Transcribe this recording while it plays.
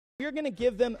we're going to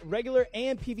give them regular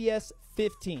and PVS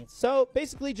 15. So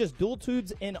basically just dual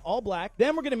tubes in all black.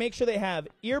 Then we're going to make sure they have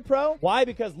ear pro. Why?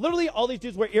 Because literally all these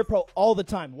dudes wear ear pro all the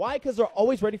time. Why? Because they're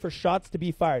always ready for shots to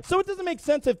be fired. So it doesn't make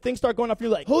sense if things start going off. You're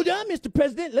like, hold on, Mr.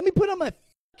 President, let me put on my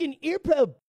fucking ear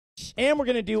pro. And we're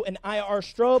going to do an IR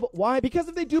strobe. Why? Because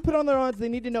if they do put on their odds, they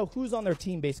need to know who's on their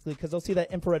team, basically, because they'll see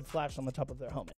that infrared flash on the top of their helmet.